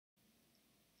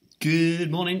Good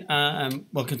morning,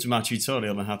 welcome to my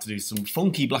tutorial on how to do some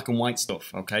funky black and white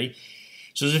stuff, okay?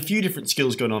 So there's a few different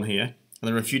skills going on here, and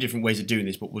there are a few different ways of doing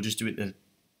this, but we'll just do it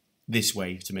this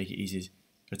way to make it easy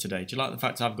for today. Do you like the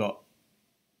fact I've got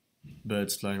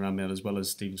birds flying around me as well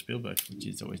as Steven Spielberg, which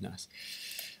is always nice?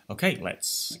 Okay,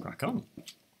 let's crack on.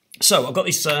 So I've got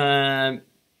this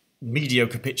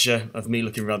mediocre picture of me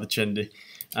looking rather trendy.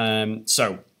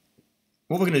 So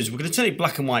what we're going to do is we're going to turn it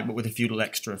black and white, but with a few little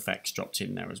extra effects dropped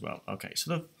in there as well. Okay,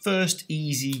 so the first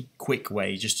easy, quick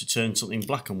way just to turn something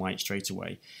black and white straight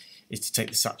away is to take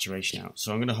the saturation out.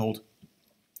 So I'm going to hold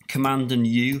Command and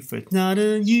U for not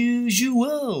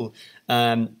unusual.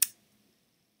 So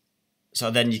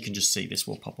then you can just see this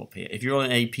will pop up here. If you're on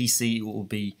a PC, it will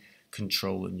be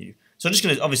Control and U. So I'm just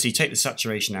going to obviously take the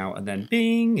saturation out and then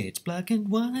bing, it's black and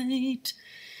white.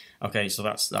 Okay, so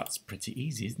that's pretty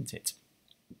easy, isn't it?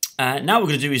 Now what we're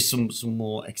going to do is some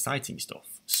more exciting stuff.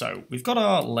 So we've got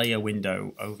our layer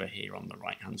window over here on the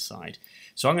right hand side.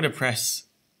 So I'm going to press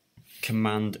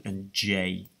Command and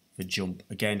J for jump.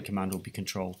 Again, Command will be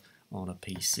Control on a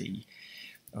PC.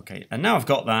 Okay, and now I've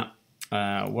got that,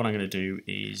 what I'm going to do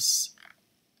is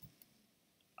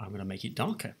I'm going to make it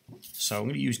darker. So I'm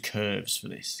going to use curves for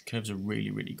this. Curves are really,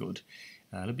 really good.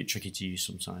 A little bit tricky to use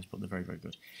sometimes, but they're very, very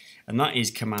good. And that is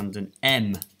Command and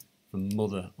M for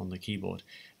mother on the keyboard.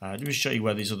 Let me show you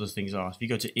where these other things are. If you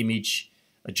go to Image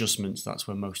Adjustments, that's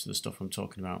where most of the stuff I'm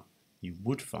talking about you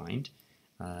would find.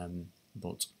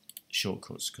 But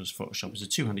shortcuts, because Photoshop is a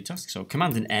two-handed task. So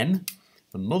Command and M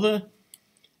for mother.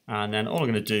 And then all I'm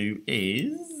going to do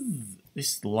is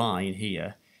this line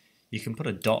here. You can put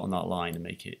a dot on that line and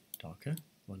make it darker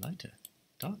or lighter.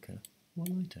 Darker or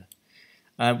lighter.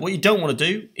 What you don't want to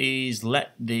do is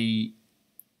let the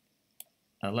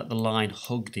line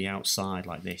hug the outside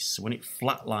like this. So when it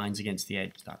flat lines against the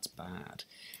edge, that's bad.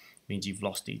 It means you've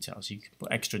lost details. So you can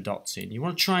put extra dots in. You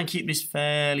want to try and keep this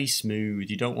fairly smooth.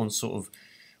 You don't want sort of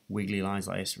wiggly lines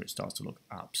like this where it starts to look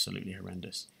absolutely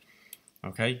horrendous.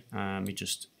 Okay, let me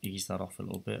just ease that off a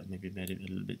little bit. Maybe made it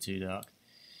a little bit too dark.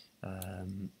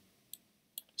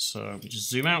 So we just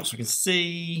zoom out so we can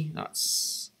see.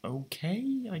 That's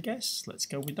okay, I guess. Let's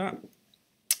go with that.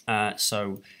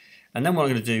 And then what I'm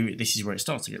going to do, this is where it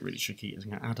starts to get really tricky, is I'm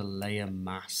going to add a layer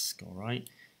mask, all right?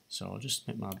 So I'll just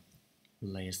make my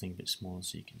layers thing a bit smaller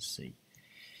so you can see.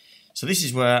 So this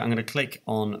is where I'm going to click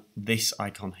on this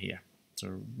icon here. It's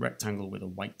a rectangle with a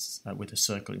white, with a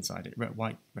circle inside it.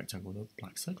 White rectangle with a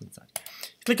black circle inside.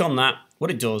 Click on that.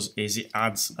 What it does is it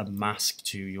adds a mask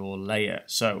to your layer.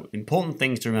 So important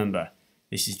things to remember.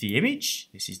 This is the image,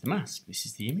 this is the mask, this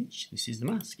is the image, this is the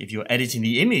mask. If you're editing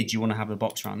the image, you want to have the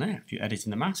box around there. If you're editing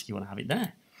the mask, you want to have it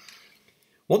there.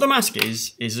 What the mask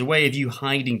is a way of you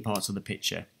hiding parts of the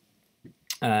picture.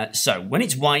 So when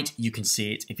it's white, you can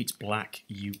see it. If it's black,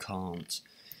 you can't.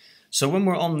 So when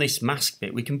we're on this mask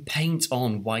bit, we can paint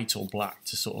on white or black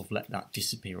to sort of let that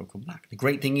disappear or come back. The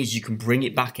great thing is you can bring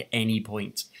it back at any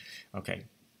point. Okay,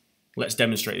 let's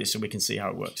demonstrate this so we can see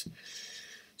how it works.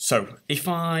 So if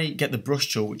I get the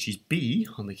brush tool, which is B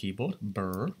on the keyboard,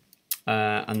 brr,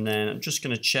 and then I'm just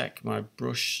going to check my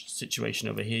brush situation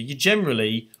over here. You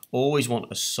generally always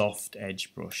want a soft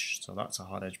edge brush. So that's a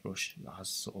hard edge brush that has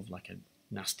sort of like a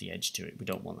nasty edge to it. We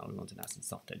don't want that. We want a nasty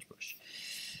soft edge brush.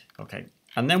 Okay,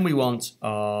 and then we want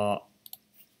our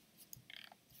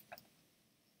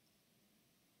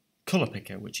color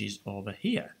picker, which is over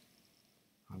here.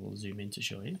 I will zoom in to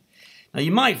show you. Now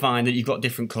you might find that you've got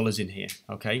different colours in here,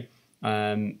 okay?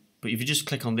 But if you just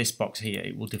click on this box here,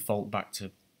 it will default back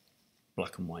to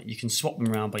black and white. You can swap them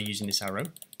around by using this arrow,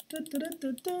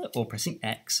 or pressing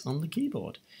X on the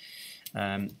keyboard.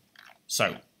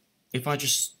 So if I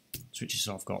just switch this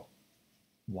off, I've got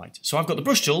white. So I've got the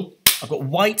brush tool. I've got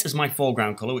white as my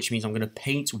foreground colour, which means I'm going to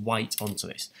paint white onto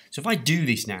this. So if I do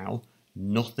this now,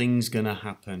 nothing's going to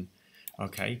happen.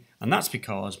 Okay, and that's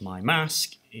because my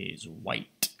mask is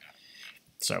white.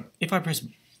 So if I press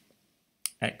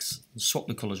X and swap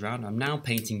the colours around, I'm now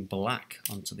painting black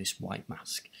onto this white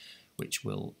mask, which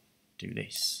will do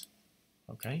this.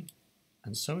 Okay,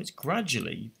 and so it's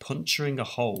gradually puncturing a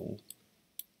hole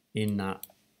in that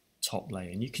top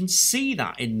layer. And you can see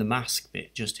that in the mask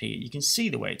bit just here. You can see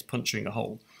the way it's puncturing a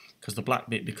hole because the black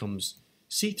bit becomes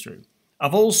see-through.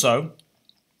 I've also,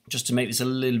 just to make this a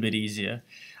little bit easier,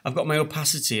 I've got my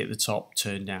opacity at the top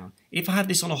turned down. If I had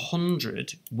this on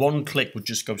 100, one click would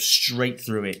just go straight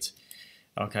through it.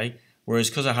 Okay, whereas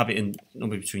because I have it in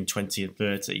number between 20 and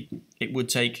 30, it would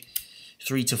take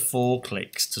 3 to 4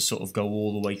 clicks to sort of go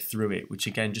all the way through it, which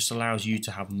again just allows you to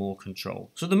have more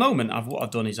control. So at the moment, what I've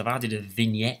done is I've added a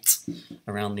vignette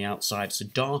around the outside, so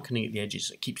darkening at the edges.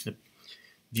 So it keeps the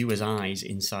viewer's eyes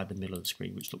inside the middle of the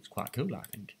screen, which looks quite cool, I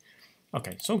think.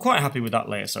 Okay, so I'm quite happy with that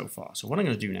layer so far. So what I'm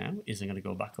going to do now is I'm going to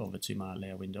go back over to my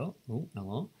layer window. Oh,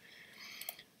 hello.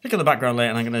 Click on the background layer,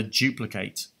 and I'm going to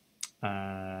duplicate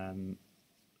that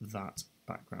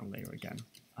background layer again.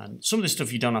 And some of this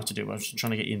stuff you don't have to do. I'm just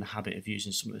trying to get you in the habit of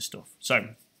using some of this stuff. So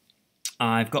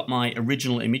I've got my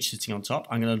original image sitting on top.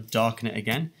 I'm going to darken it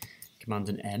again. Command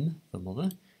and M for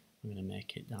mother. I'm going to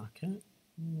make it darker.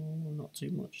 Oh, not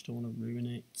too much. Don't want to ruin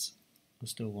it. I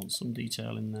still want some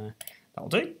detail in there. That'll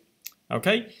do.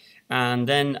 Okay. And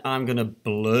then I'm going to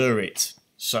blur it.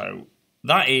 So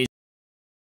that is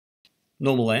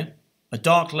normal layer. A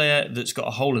dark layer that's got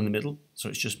a hole in the middle, so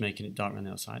it's just making it darker on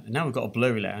the outside. And now we've got a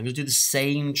blurry layer. I'm going to do the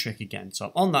same trick again.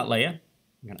 So on that layer,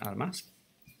 I'm going to add a mask.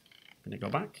 I'm going to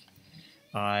go back.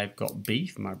 I've got B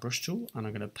for my brush tool, and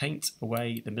I'm going to paint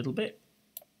away the middle bit.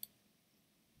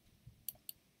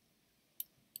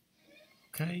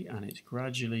 Okay, and it's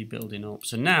gradually building up.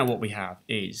 So now what we have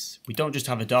is, we don't just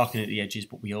have a darkening at the edges,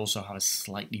 but we also have a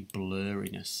slightly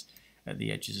blurriness at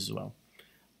the edges as well.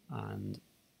 And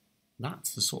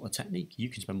that's the sort of technique you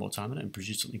can spend more time on it and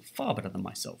produce something far better than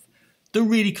myself. The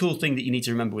really cool thing that you need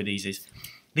to remember with these is,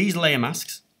 these layer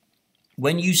masks,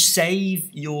 when you save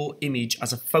your image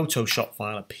as a Photoshop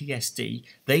file, a PSD,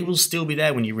 they will still be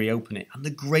there when you reopen it. And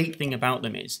the great thing about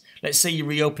them is, let's say you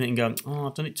reopen it and go, oh,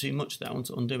 I've done it too much there, I want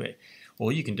to undo it.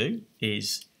 All you can do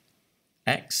is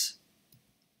X,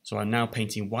 so I'm now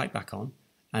painting white back on,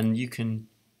 and you can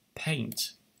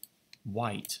paint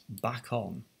white back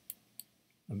on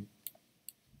and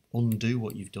undo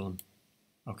what you've done.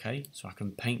 Okay, so I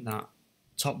can paint that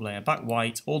top layer back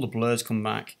white, all the blurs come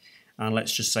back, and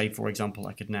let's just say, for example,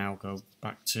 I could now go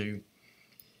back to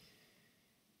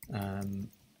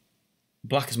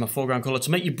black as my foreground colour.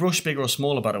 To make your brush bigger or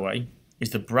smaller, by the way, is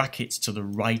the brackets to the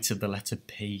right of the letter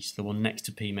P. So the one next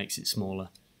to P makes it smaller,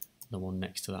 the one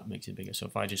next to that makes it bigger. So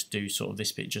if I just do sort of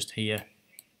this bit just here,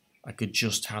 I could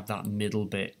just have that middle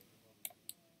bit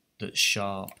that's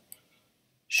sharp,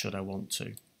 should I want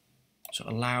to. So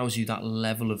it allows you that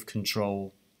level of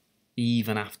control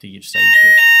even after you've saved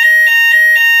it.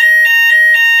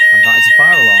 And that is a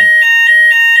fire alarm.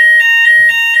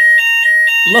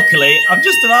 Luckily, I'm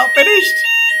just about finished.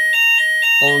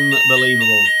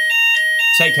 Unbelievable.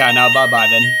 Take care now. Bye-bye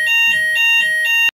then.